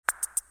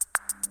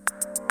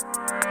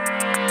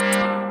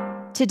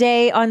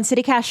Today on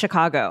CityCast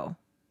Chicago.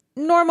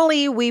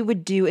 Normally, we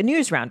would do a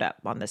news roundup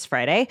on this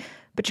Friday,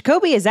 but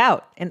Jacoby is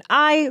out, and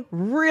I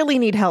really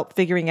need help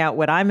figuring out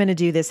what I'm going to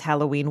do this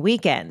Halloween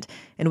weekend.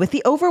 And with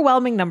the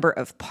overwhelming number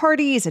of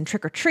parties and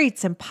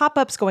trick-or-treats and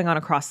pop-ups going on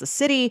across the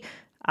city,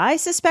 I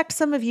suspect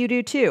some of you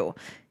do too.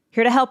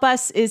 Here to help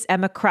us is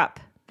Emma Krupp,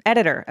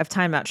 editor of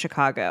Time Out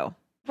Chicago.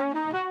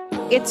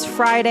 It's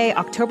Friday,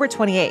 October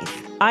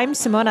 28th. I'm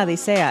Simona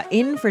Licea,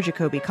 in for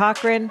Jacoby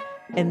Cochran,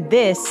 and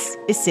this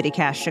is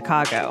CityCast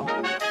Chicago.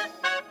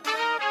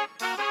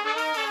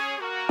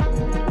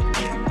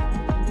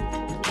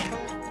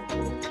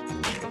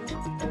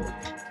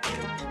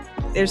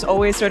 There's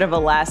always sort of a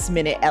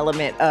last-minute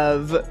element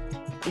of,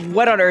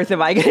 what on earth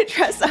am I going to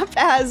dress up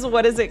as?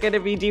 What is it going to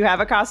be? Do you have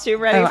a costume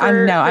ready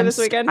for this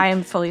weekend? I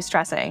am fully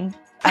stressing.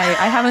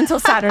 I have until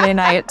Saturday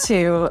night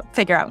to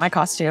figure out my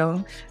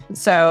costume.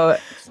 So,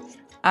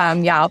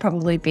 I'll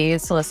probably be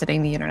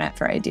soliciting the internet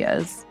for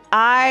ideas.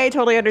 I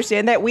totally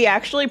understand that. We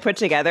actually put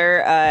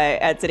together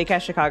at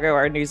CityCast Chicago,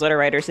 our newsletter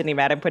writer, Sydney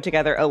Madden, put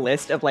together a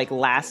list of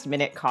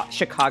last-minute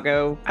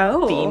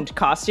Chicago-themed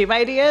costume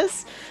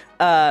ideas,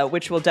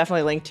 which we'll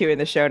definitely link to in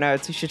the show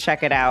notes. You should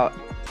check it out.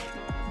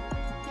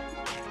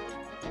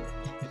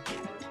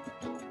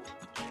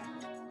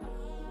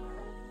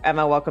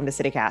 Emma, welcome to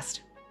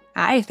CityCast.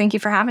 Hi, thank you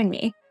for having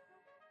me.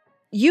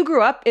 You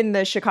grew up in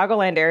the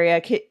Chicagoland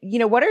area.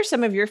 What are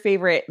some of your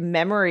favorite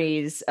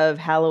memories of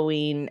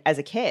Halloween as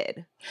a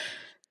kid?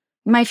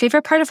 My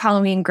favorite part of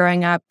Halloween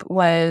growing up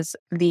was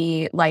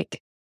the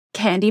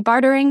candy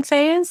bartering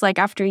phase.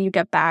 After you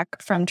get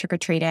back from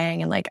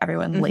trick-or-treating and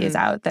everyone lays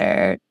out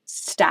their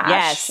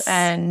stash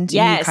and you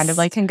kind of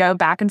can go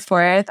back and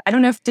forth. I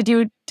don't know if did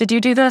you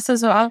do this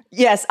as well?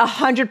 Yes,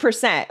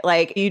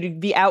 100%. You'd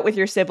be out with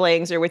your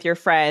siblings or with your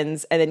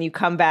friends, and then you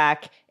come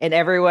back and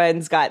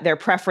everyone's got their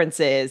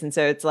preferences. And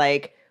so it's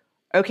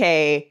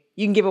okay,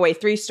 you can give away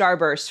 3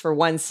 Starbursts for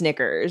 1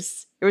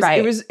 Snickers.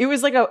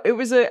 It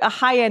was a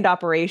high-end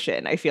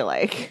operation, I feel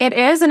like. It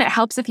is, and it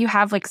helps if you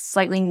have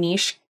slightly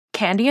niche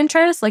candy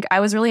interests.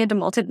 I was really into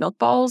malted milk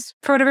balls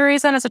for whatever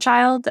reason as a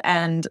child,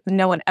 and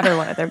no one ever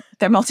wanted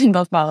their malted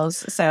milk balls.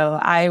 So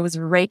I was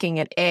raking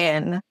it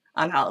in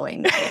on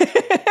Halloween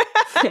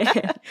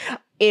night.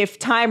 If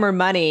time or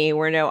money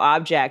were no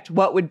object,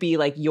 what would be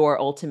your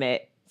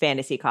ultimate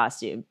fantasy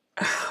costume?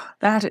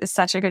 That is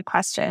such a good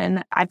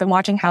question. I've been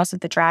watching House of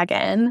the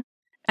Dragon,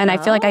 and I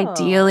feel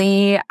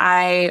ideally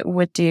I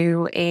would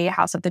do a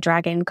House of the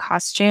Dragon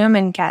costume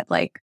and get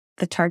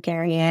the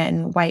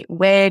Targaryen white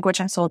wig,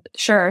 which I'm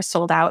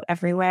sold out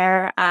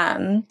everywhere,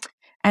 and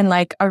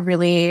a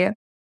really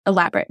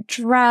elaborate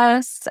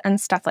dress and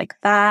stuff like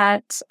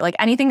that.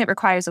 Anything that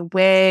requires a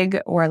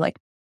wig or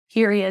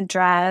period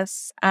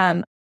dress.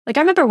 I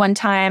remember one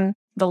time,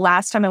 the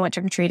last time I went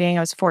trick-or-treating,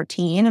 I was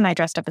 14 and I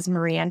dressed up as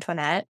Marie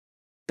Antoinette.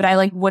 But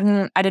I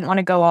didn't want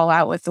to go all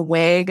out with the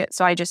wig,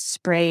 so I just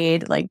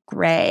sprayed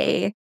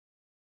gray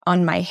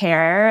on my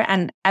hair,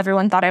 and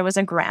everyone thought I was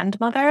a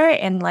grandmother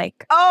in a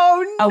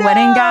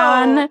wedding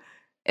gown.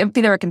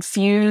 They were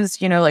confused,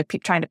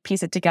 trying to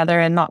piece it together,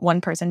 and not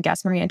one person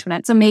guessed Marie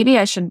Antoinette. So maybe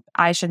I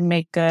should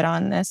make good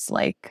on this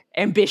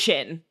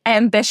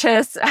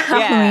ambitious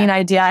Halloween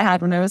idea I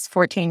had when I was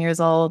 14 years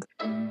old.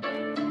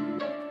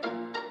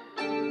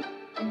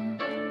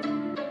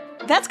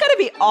 That's got to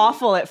be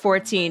awful at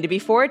 14. To be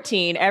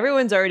 14,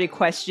 everyone's already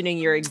questioning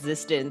your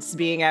existence,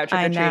 being out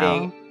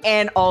trick-or-treating.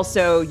 And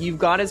also, you've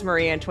gone as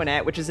Marie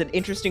Antoinette, which is an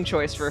interesting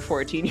choice for a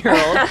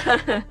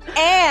 14-year-old.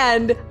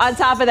 And on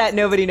top of that,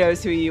 nobody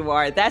knows who you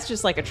are. That's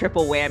just a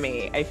triple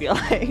whammy, I feel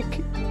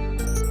like.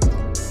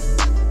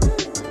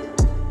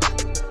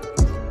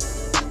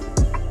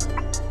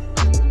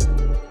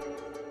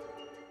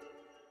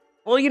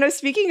 Well,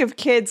 speaking of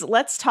kids,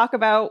 let's talk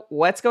about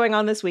what's going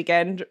on this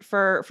weekend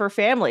for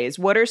families.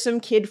 What are some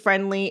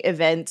kid-friendly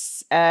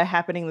events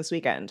happening this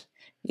weekend?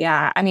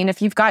 Yeah,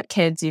 if you've got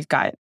kids, you've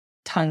got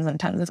tons and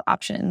tons of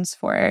options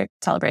for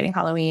celebrating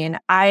Halloween.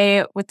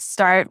 I would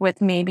start with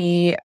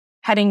maybe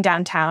heading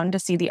downtown to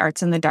see the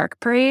Arts in the Dark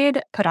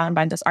parade put on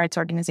by this arts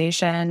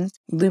organization,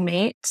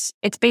 Lumate.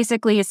 It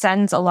basically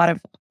sends a lot of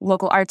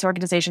local arts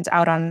organizations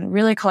out on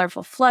really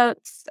colorful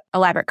floats,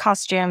 elaborate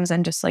costumes,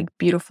 and just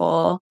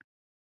beautiful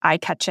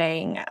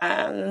eye-catching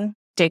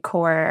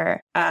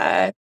decor,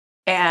 and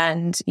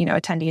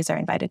attendees are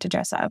invited to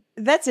dress up.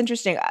 That's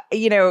interesting,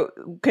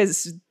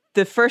 because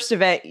the first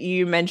event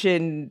you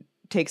mentioned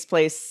takes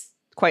place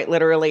quite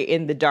literally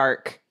in the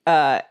dark.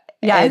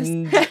 Yes.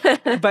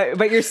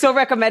 but you're still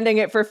recommending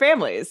it for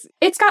families.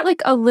 It's got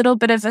a little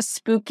bit of a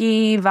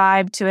spooky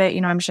vibe to it.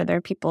 I'm sure there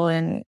are people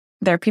in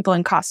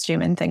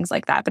costume and things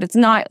like that, but it's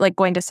not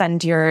going to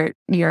send your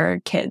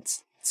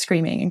kids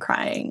screaming and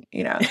crying,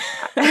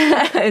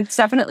 It's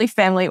definitely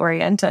family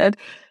oriented.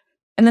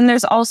 And then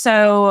there's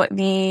also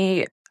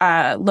the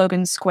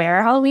Logan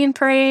Square Halloween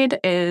parade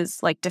is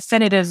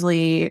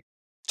definitively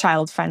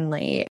child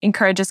friendly,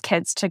 encourages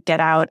kids to get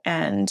out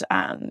and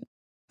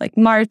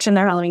march in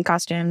their Halloween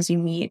costumes. You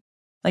meet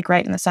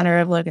right in the center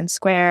of Logan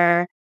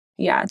Square.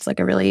 Yeah, it's a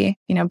really,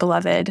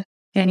 beloved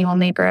annual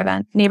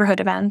neighborhood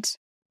event.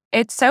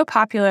 It's so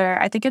popular.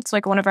 I think it's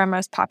like one of our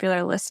most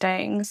popular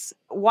listings.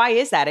 Why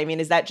is that? I mean,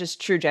 is that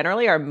just true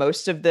generally? Are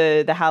most of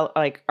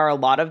are a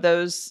lot of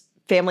those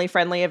family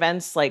friendly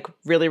events like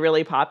really,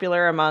 really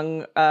popular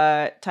among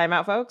Time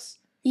Out folks?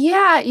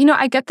 Yeah,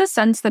 I get the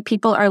sense that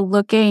people are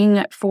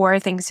looking for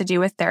things to do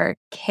with their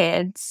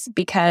kids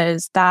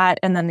because that,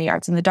 and then the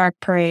Arts in the Dark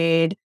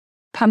Parade,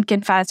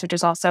 Pumpkin Fest, which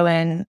is also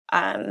in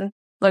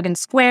Logan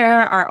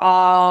Square, are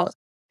all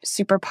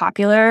super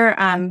popular.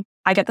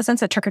 I get the sense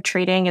that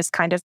trick-or-treating is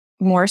kind of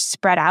more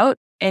spread out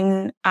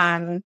in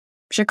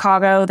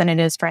Chicago than it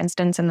is, for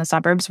instance, in the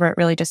suburbs where it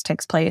really just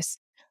takes place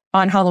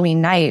on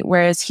Halloween night.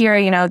 Whereas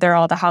here, there are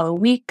all the Halloween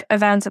Week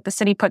events that the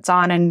city puts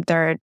on, and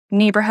there are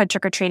neighborhood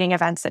trick-or-treating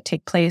events that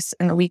take place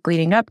in the week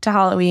leading up to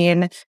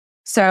Halloween.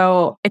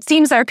 So it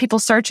seems there are people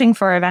searching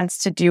for events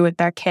to do with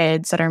their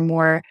kids that are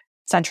more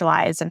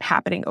centralized and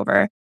happening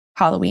over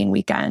Halloween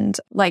weekend.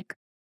 Like,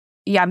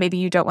 yeah, maybe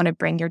you don't want to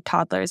bring your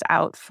toddlers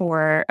out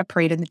for a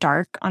parade in the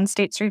dark on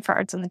State Street for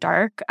Arts in the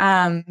Dark,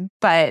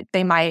 but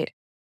they might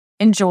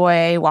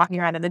enjoy walking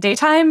around in the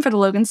daytime for the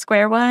Logan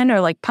Square one,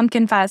 or like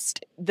Pumpkin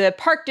Fest. The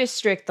Park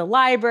District, the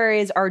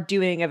libraries are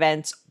doing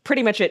events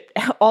pretty much at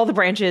all the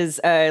branches,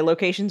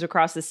 locations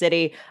across the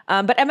city.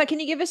 But Emma, can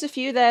you give us a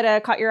few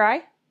that caught your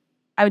eye?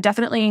 I would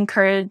definitely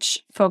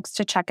encourage folks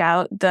to check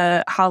out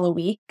the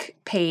Halloween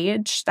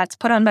page that's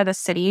put on by the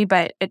city,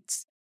 but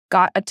it's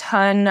got a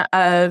ton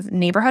of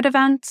neighborhood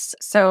events.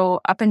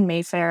 So up in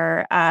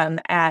Mayfair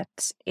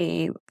at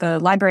the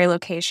library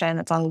location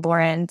that's on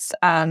Lawrence,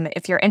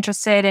 if you're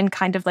interested in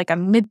kind of like a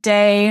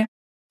midday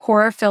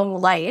horror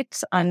film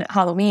light on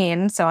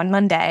Halloween, so on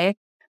Monday,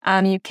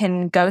 you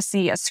can go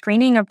see a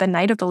screening of The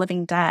Night of the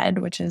Living Dead,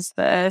 which is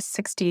the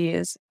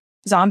 60s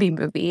zombie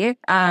movie.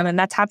 And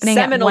that's happening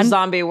Seminal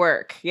zombie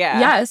work. Yeah.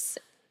 Yes,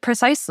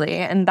 precisely.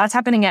 And that's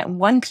happening at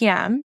 1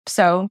 p.m.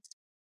 So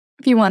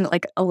if you want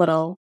like a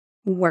little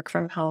work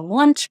from home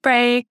lunch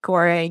break,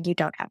 or you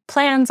don't have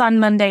plans on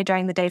Monday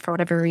during the day for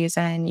whatever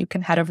reason, you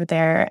can head over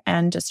there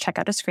and just check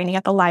out a screening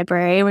at the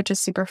library, which is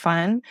super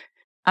fun.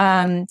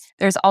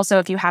 There's also,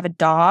 if you have a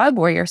dog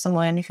or you're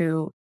someone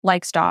who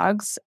likes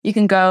dogs, you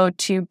can go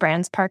to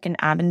Brands Park in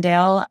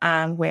Avondale,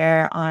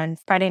 where on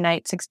Friday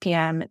night, 6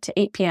 p.m. to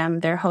 8 p.m.,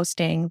 they're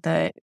hosting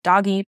the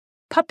Doggy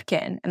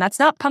Pupkin. And that's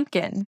not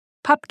pumpkin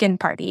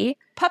party.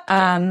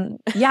 Pupkin.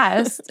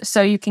 Yes.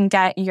 So you can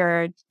get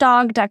your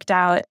dog decked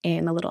out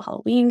in a little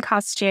Halloween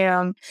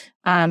costume.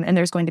 And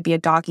there's going to be a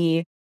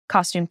doggy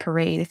costume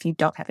parade if you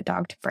don't have a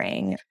dog to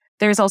bring.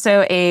 There's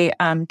also a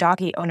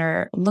doggy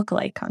owner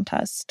lookalike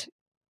contest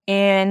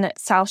in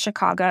South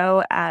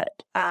Chicago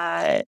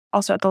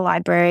also at the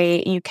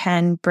library. You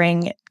can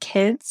bring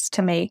kids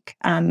to make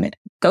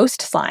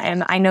ghost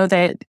slime. I know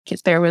that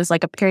there was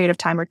like a period of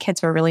time where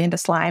kids were really into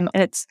slime,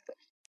 and it's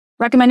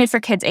recommended for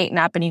kids 8 and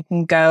up, and you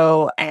can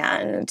go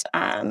and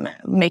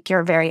make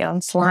your very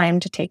own slime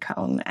to take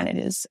home. And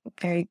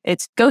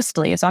it's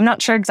ghostly. So I'm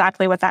not sure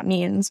exactly what that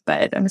means,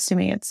 but I'm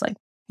assuming it's like,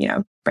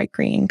 bright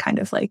green, kind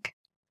of like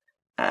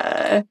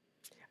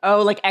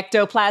like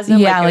ectoplasm?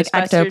 Yeah, like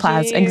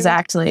ectoplasm.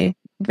 Exactly.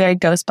 Very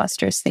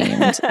Ghostbusters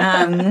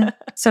themed.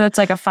 So it's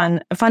like a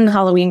fun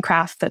Halloween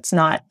craft that's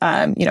not,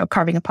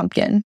 carving a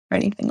pumpkin or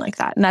anything like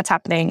that. And that's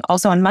happening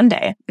also on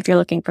Monday if you're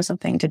looking for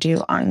something to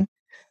do on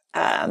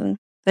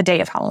the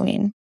day of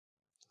Halloween.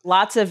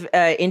 Lots of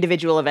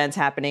individual events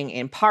happening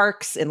in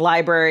parks, in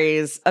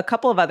libraries, a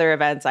couple of other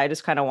events I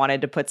just kind of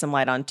wanted to put some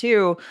light on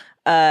too.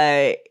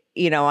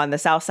 On the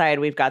South Side,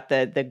 we've got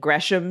the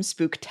Gresham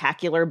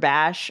Spooktacular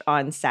Bash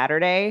on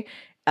Saturday,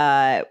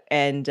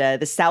 and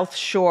the South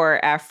Shore,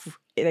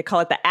 they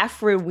call it the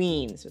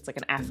Afroween. So it's like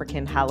an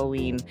African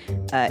Halloween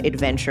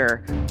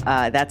adventure.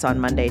 That's on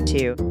Monday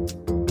too.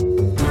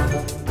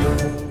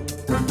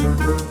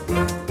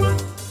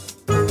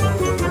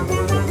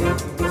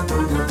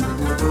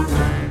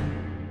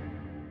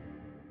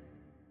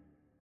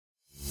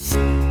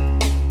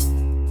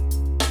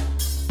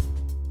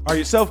 Are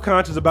you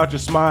self-conscious about your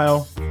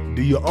smile?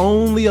 Do you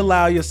only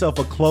allow yourself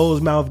a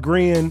closed-mouth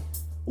grin?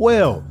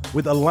 Well,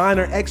 with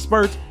Aligner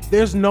Experts,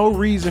 there's no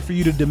reason for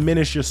you to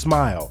diminish your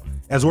smile.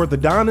 As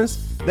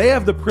orthodontists, they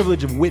have the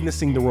privilege of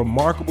witnessing the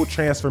remarkable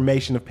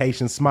transformation of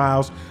patients'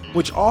 smiles,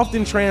 which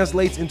often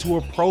translates into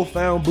a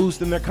profound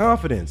boost in their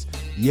confidence.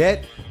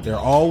 Yet, there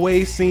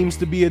always seems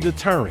to be a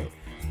deterrent.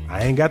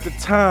 I ain't got the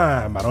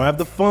time, I don't have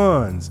the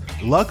funds.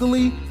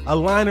 Luckily,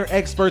 Aligner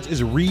Experts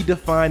is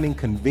redefining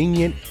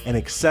convenient and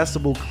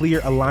accessible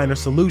clear aligner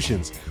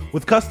solutions.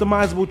 With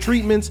customizable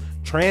treatments,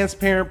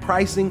 transparent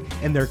pricing,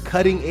 and their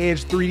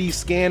cutting-edge 3D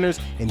scanners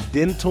and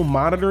dental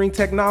monitoring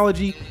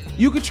technology,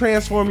 you can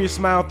transform your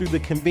smile through the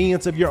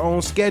convenience of your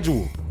own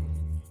schedule.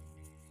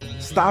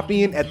 Stop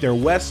in at their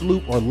West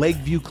Loop or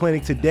Lakeview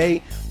clinic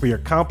today for your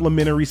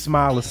complimentary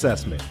smile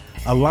assessment.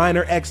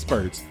 Aligner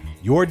Experts,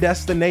 your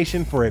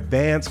destination for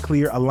advanced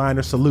clear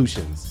aligner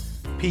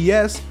solutions.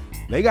 P.S.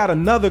 They got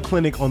another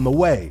clinic on the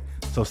way,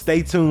 so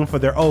stay tuned for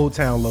their Old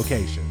Town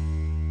location.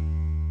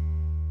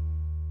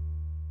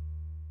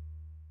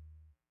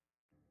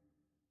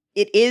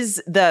 It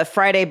is the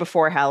Friday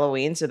before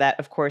Halloween, so that,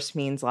 of course,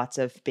 means lots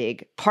of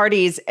big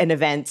parties and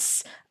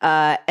events,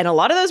 and a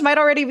lot of those might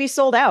already be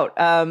sold out.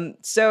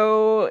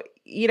 So,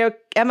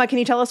 Emma, can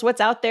you tell us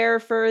what's out there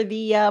for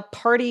the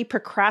party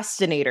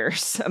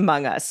procrastinators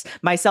among us,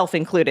 myself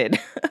included?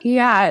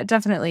 Yeah,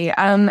 definitely.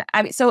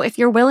 So if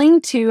you're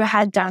willing to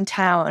head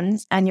downtown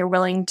and you're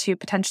willing to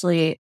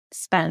potentially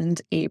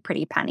spend a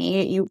pretty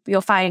penny,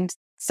 you'll find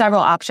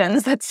several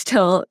options that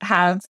still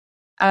have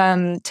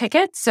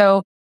tickets.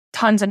 So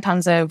tons and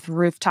tons of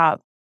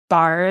rooftop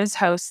bars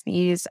host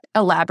these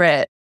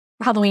elaborate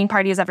Halloween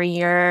parties every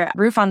year.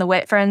 Roof on the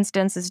Wit, for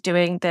instance, is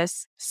doing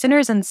this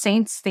Sinners and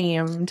Saints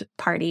themed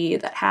party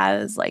that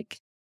has like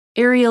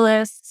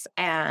aerialists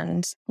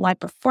and live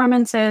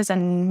performances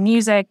and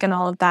music and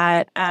all of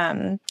that.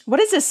 What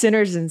is a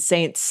Sinners and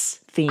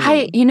Saints theme?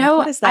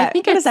 What is that?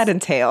 What does that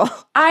entail?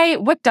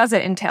 What does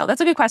it entail?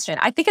 That's a good question.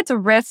 I think it's a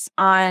riff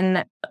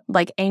on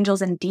like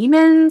angels and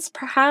demons,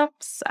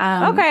 perhaps.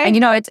 Okay. And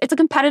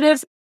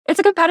it's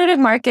a competitive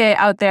market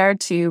out there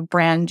to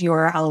brand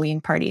your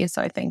Halloween party.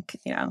 So I think,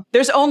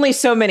 there's only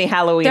so many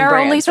Halloween there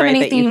brands, are only so right,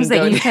 many themes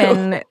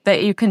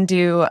that you can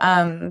do.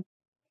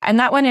 And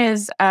that one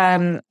is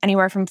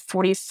anywhere from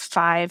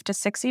 $45 to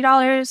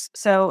 $60.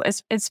 So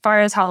as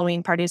far as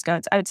Halloween parties go,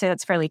 I would say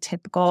that's fairly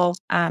typical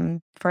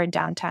for a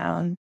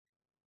downtown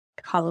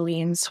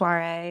Halloween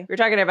soiree. We're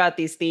talking about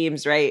these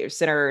themes, right?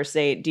 Sinner or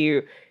saint.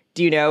 Do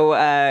you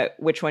know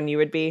which one you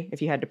would be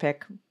if you had to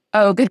pick?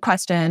 Oh, good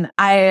question.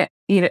 I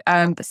eat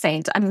the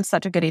saint. I'm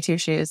such a goody two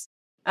shoes.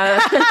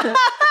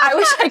 I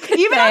wish I could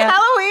even say on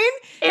Halloween.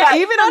 Yeah,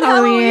 even on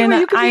Halloween,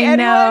 where you could be I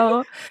know,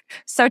 anyone?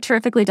 so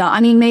terrifically dull.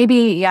 I mean,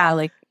 maybe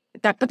like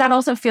that, but that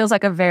also feels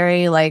like a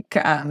very like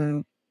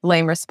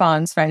lame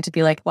response for him to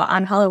be like, well,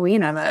 on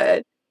Halloween, I'm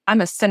a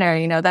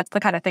sinner. That's the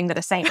kind of thing that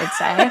a saint would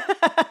say.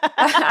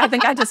 I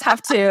think I just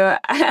have to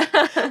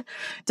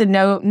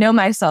know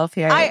myself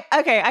here.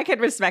 I can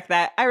respect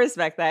that. I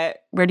respect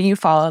that. Where do you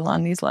fall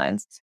along these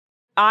lines?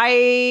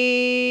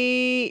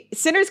 Sinner's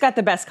got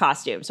the best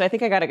costume, so I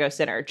think I got to go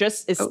Sinner,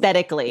 just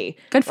aesthetically.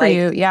 Good for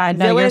you. Yeah,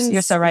 no,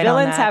 you're so right on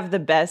that. Villains have the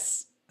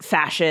best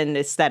fashion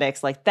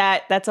aesthetics like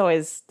that. That's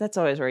always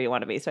where you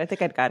want to be. So I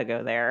think I'd got to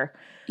go there.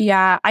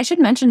 Yeah, I should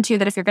mention too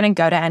that if you're going to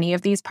go to any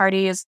of these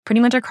parties,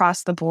 pretty much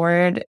across the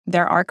board,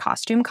 there are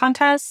costume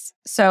contests.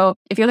 So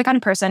if you're the kind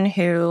of person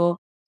who,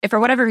 if for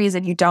whatever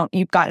reason you've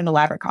got an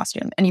elaborate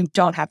costume and you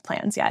don't have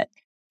plans yet,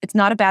 it's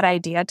not a bad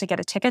idea to get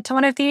a ticket to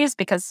one of these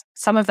because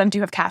some of them do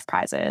have cash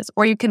prizes,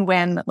 or you can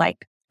win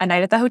like a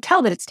night at the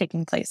hotel that it's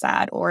taking place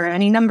at, or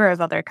any number of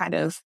other kind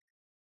of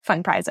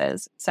fun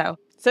prizes. So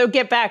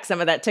get back some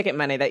of that ticket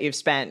money that you've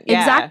spent. Yeah.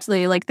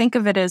 Exactly. Like think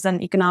of it as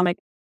an economic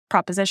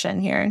proposition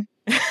here.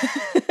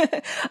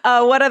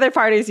 What other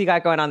parties you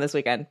got going on this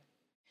weekend?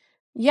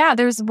 Yeah,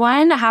 there's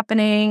one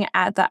happening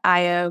at the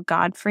IO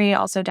Godfrey,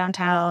 also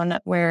downtown,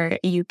 where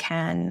you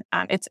can,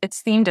 it's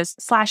themed as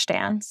Slash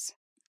Dance.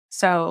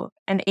 So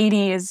an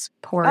 80s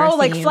horror theme.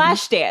 Like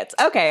Flashdance.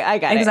 Okay, I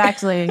got it.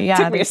 Exactly. Yeah.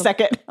 Took me a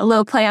second. A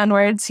little play on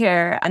words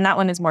here. And that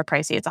one is more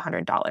pricey. It's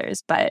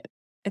 $100, but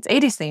it's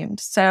 80s themed.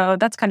 So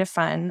that's kind of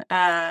fun.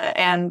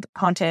 And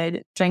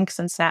haunted drinks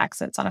and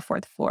snacks. It's on a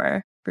 4th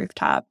floor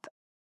rooftop.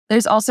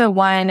 There's also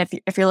one,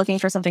 if you're looking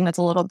for something that's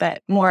a little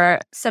bit more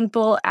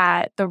simple,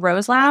 at the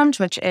Rose Lounge,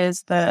 which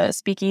is the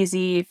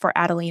speakeasy for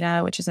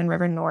Adelina, which is in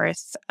River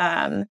North.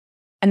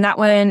 And that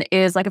one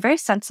is like a very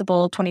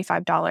sensible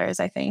 $25,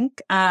 I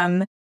think.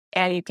 And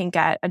you can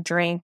get a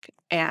drink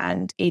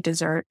and a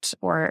dessert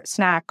or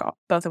snack,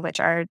 both of which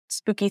are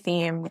spooky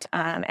themed,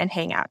 and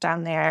hang out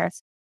down there.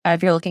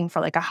 If you're looking for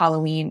like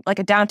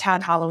a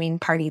downtown Halloween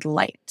party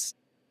light.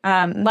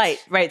 Light,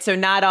 right. So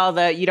not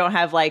all you don't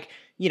have like,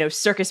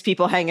 circus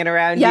people hanging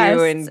around you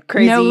and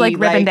crazy. No like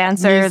ribbon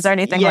dancers or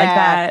anything like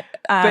that.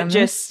 But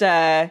just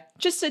a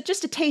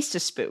taste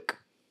of spook.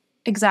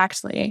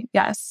 Exactly.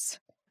 Yes.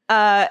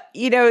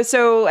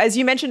 So as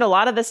you mentioned, a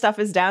lot of the stuff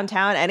is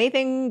downtown.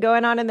 Anything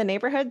going on in the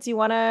neighborhoods you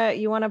wanna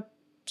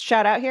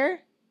shout out here?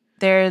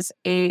 There's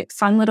a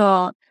fun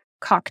little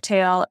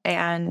cocktail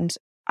and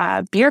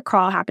beer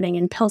crawl happening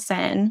in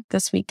Pilsen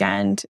this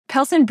weekend.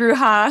 Pilsen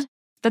Bruja,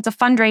 that's a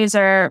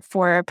fundraiser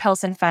for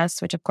Pilsen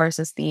Fest, which of course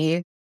is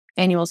the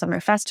annual summer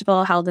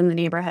festival held in the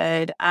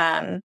neighborhood.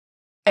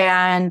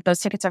 And those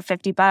tickets are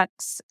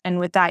 $50. And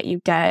with that, you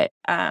get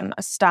a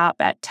stop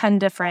at 10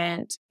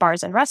 different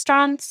bars and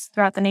restaurants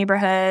throughout the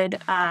neighborhood.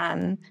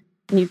 And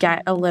you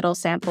get a little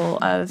sample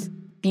of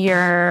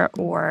beer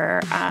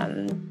or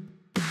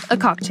a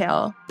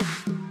cocktail.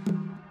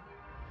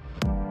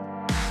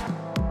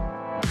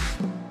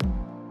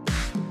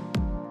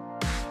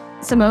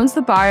 Simone's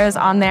the Bar is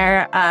on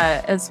there,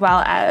 as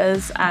well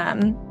as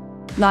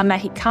La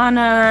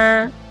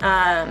Mexicana,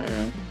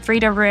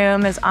 Frida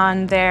Room is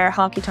on there,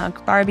 Honky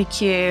Tonk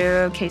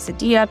Barbecue,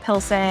 Quesadilla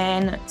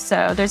Pilsen.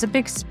 So there's a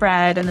big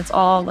spread, and it's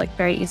all like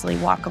very easily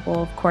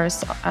walkable, of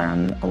course,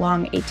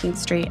 along 18th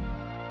Street.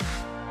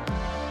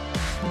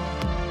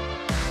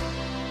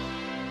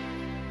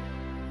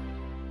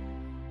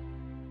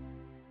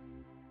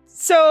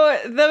 So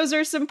those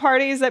are some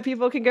parties that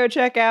people can go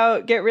check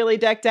out, get really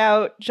decked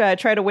out,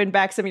 try to win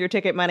back some of your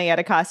ticket money at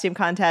a costume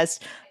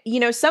contest.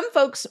 Some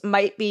folks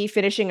might be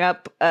finishing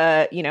up,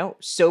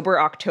 sober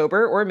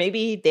October, or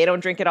maybe they don't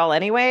drink at all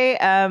anyway.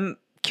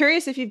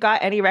 Curious if you've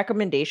got any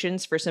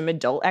recommendations for some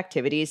adult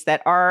activities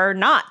that are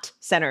not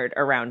centered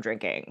around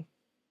drinking.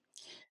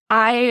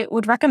 I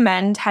would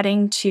recommend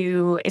heading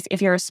to, if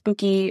you're a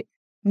spooky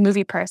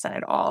movie person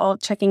at all,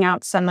 checking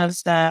out some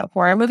of the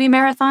horror movie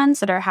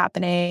marathons that are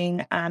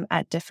happening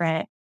at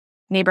different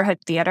neighborhood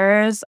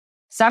theaters.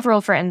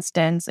 Several, for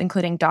instance,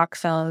 including Doc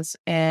Films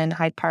in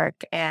Hyde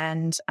Park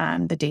and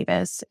the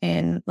Davis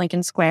in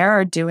Lincoln Square,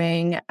 are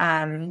doing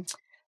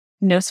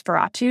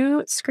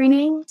Nosferatu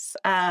screenings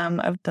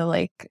of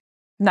the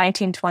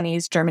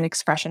 1920s German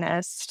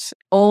expressionist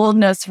old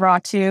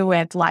Nosferatu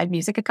with live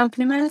music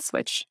accompaniments,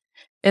 which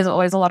is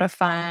always a lot of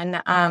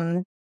fun.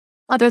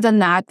 Other than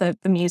that, the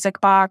Music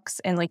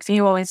Box in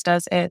Lakeview always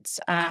does its.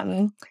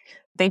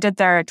 They did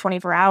their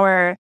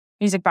 24-hour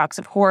Music Box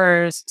of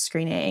Horrors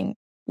screening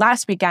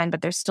last weekend,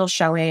 but they're still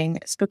showing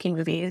spooky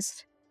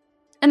movies.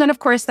 And then, of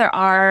course, there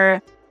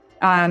are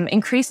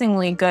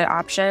increasingly good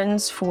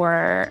options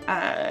for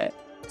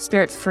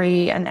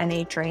spirit-free and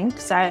NA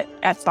drinks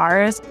at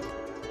bars.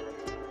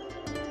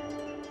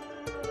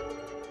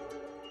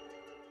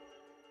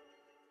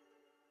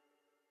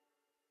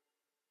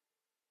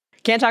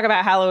 Can't talk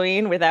about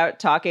Halloween without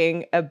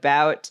talking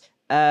about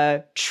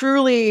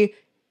truly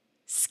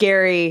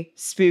scary,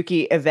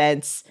 spooky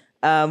events.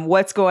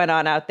 What's going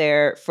on out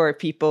there for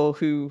people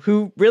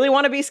who really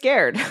want to be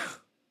scared?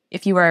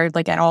 If you are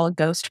at all a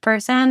ghost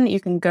person, you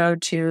can go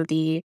to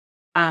the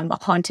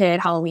haunted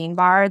Halloween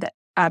ball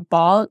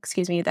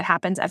that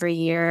happens every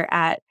year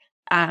at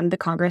the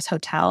Congress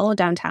Hotel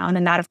downtown.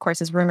 And that, of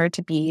course, is rumored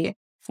to be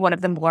one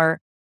of the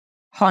more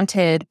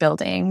haunted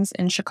buildings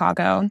in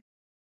Chicago,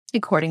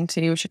 according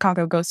to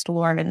Chicago Ghost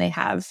Lore. And they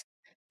have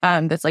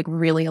this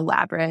really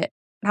elaborate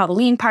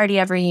Halloween party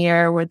every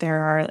year where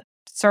there are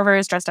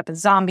servers dressed up as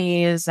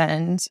zombies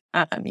and,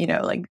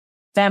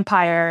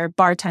 vampire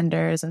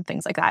bartenders and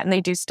things like that. And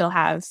they do still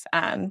have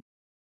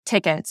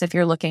tickets if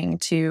you're looking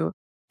to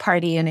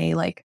party in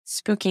a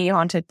spooky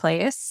haunted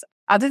place.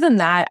 Other than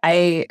that,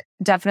 I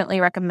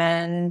definitely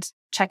recommend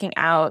checking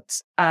out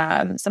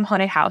some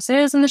haunted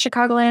houses in the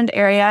Chicagoland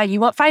area.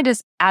 You won't find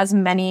as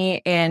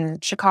many in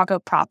Chicago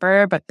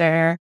proper, but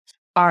there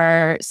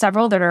are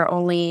several that are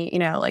only,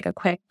 a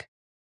quick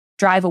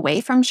drive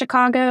away from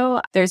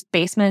Chicago. There's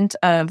Basement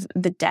of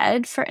the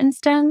Dead, for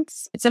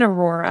instance. It's in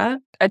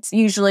Aurora. It's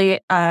usually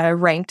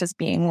ranked as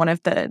being one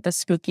of the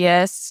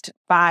spookiest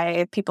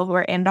by people who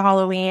are into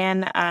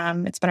Halloween.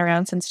 It's been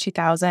around since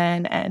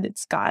 2000, and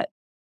it's got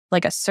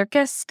a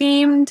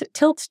circus-themed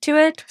tilt to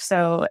it.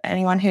 So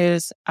anyone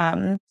who's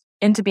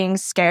into being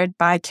scared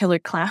by killer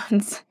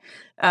clowns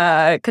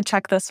could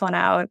check this one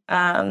out.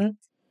 And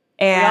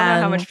we all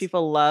know how much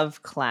people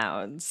love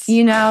clowns.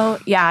 You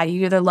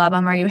either love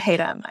them or you hate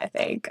them, I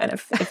think. And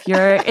if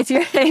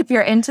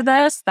you're into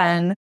this,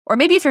 then, or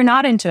maybe if you're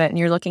not into it and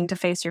you're looking to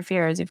face your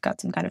fears, you've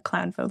got some kind of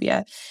clown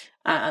phobia,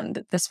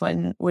 this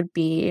one would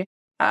be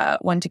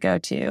one to go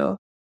to.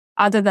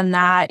 Other than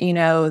that,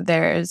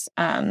 there's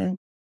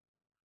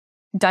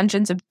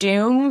Dungeon of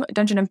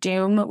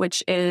Doom,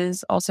 which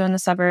is also in the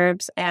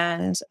suburbs,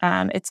 and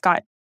it's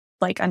got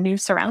a new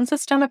surround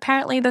system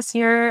apparently this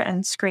year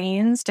and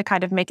screens to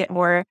kind of make it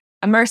more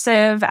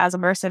immersive, as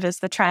immersive is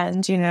the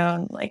trend,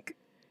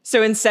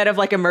 So instead of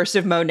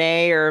immersive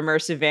Monet or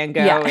immersive Van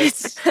Gogh,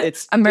 it's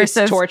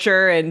immersive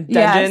torture and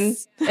dungeon.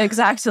 Yes,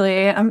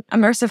 exactly.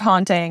 Immersive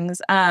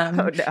hauntings.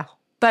 Oh no.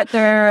 But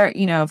there,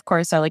 of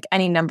course, are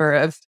any number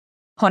of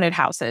haunted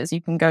houses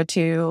you can go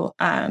to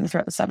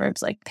throughout the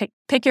suburbs.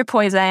 Pick your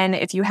poison.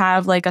 If you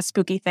have a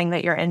spooky thing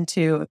that you're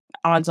into,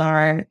 odds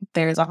are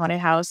there's a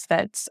haunted house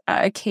that's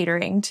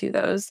catering to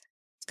those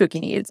spooky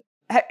needs.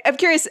 I'm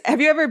curious,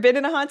 have you ever been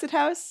in a haunted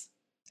house?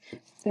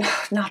 No,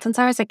 not since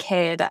I was a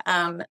kid.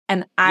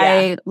 And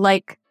I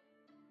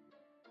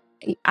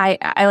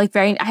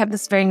have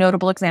this very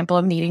notable example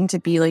of needing to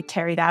be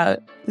carried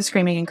out,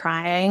 screaming and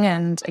crying.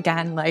 And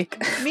again,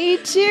 me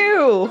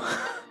too.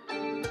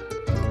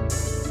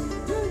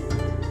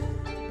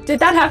 Did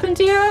that happen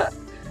to you?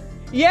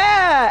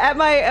 Yeah, at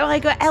my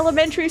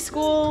elementary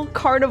school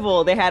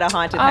carnival, they had a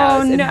haunted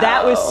house, and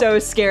that was so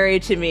scary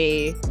to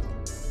me.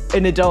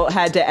 An adult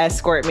had to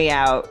escort me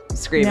out,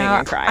 screaming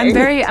and crying.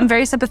 I'm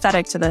very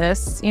sympathetic to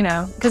this,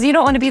 because you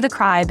don't want to be the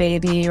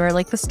crybaby or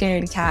the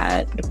scared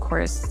cat. Of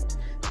course,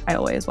 I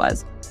always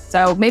was.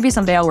 So maybe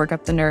someday I'll work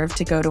up the nerve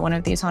to go to one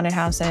of these haunted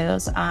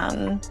houses,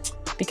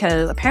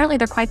 because apparently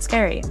they're quite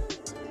scary.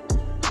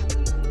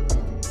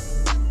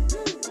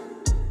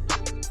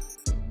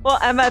 Well,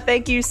 Emma,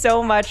 thank you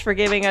so much for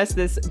giving us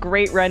this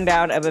great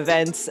rundown of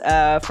events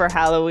for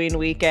Halloween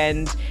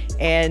weekend,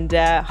 and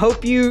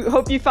hope you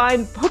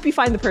find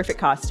the perfect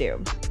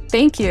costume.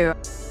 Thank you.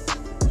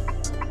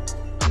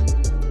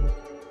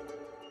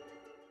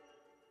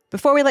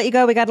 Before we let you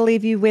go, we got to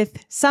leave you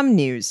with some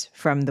news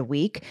from the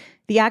week.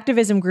 The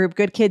activism group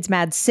Good Kids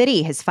Mad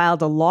City has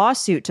filed a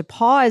lawsuit to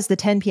pause the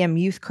 10 p.m.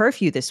 youth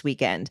curfew this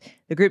weekend.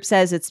 The group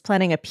says it's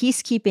planning a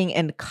peacekeeping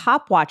and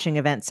cop-watching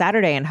event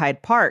Saturday in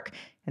Hyde Park,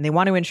 and they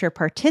want to ensure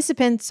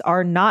participants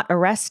are not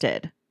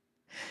arrested.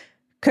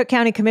 Cook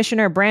County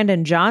Commissioner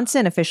Brandon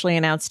Johnson officially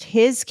announced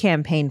his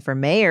campaign for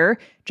mayor.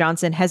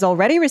 Johnson has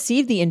already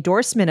received the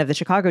endorsement of the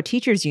Chicago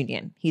Teachers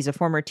Union. He's a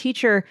former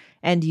teacher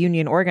and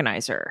union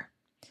organizer.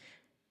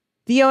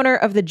 The owner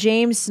of the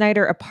James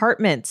Snyder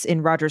Apartments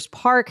in Rogers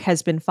Park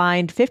has been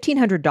fined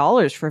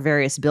 $1,500 for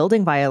various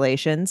building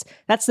violations.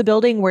 That's the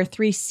building where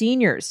 3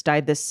 seniors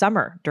died this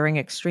summer during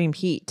extreme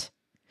heat.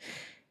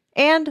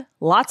 And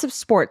lots of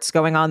sports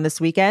going on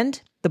this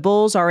weekend. The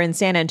Bulls are in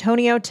San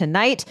Antonio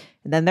tonight,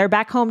 and then they're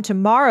back home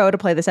tomorrow to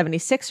play the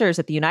 76ers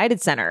at the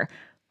United Center.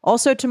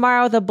 Also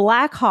tomorrow, the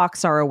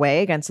Blackhawks are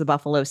away against the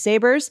Buffalo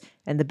Sabres,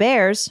 and the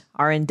Bears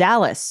are in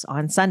Dallas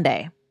on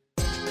Sunday.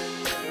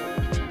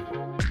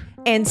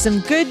 And some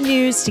good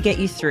news to get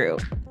you through.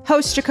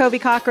 Host Jacoby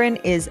Cochran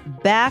is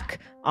back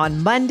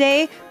on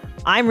Monday.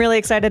 I'm really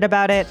excited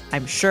about it.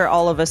 I'm sure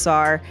all of us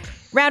are.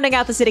 Rounding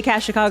out the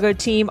CityCast Chicago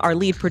team, our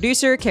lead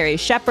producer, Carrie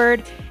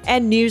Shepard,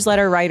 and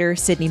newsletter writer,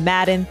 Sydney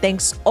Madden.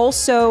 Thanks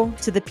also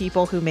to the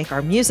people who make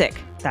our music.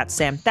 That's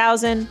Sam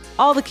Thousand,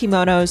 All the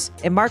Kimonos,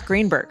 and Mark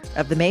Greenberg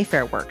of the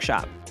Mayfair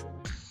Workshop.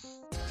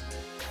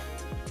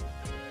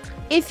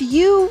 If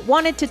you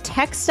wanted to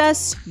text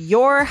us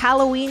your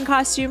Halloween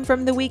costume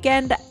from the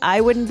weekend, I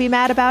wouldn't be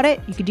mad about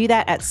it. You could do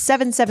that at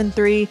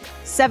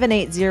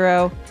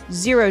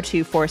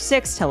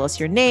 773-780-0246. Tell us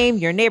your name,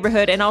 your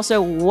neighborhood, and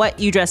also what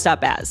you dressed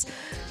up as.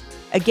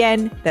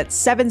 Again, that's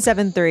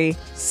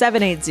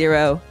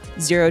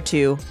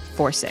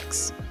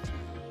 773-780-0246.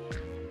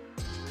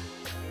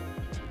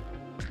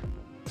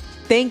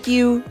 Thank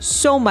you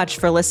so much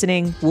for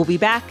listening. We'll be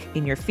back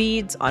in your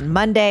feeds on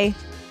Monday.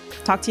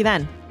 Talk to you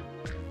then.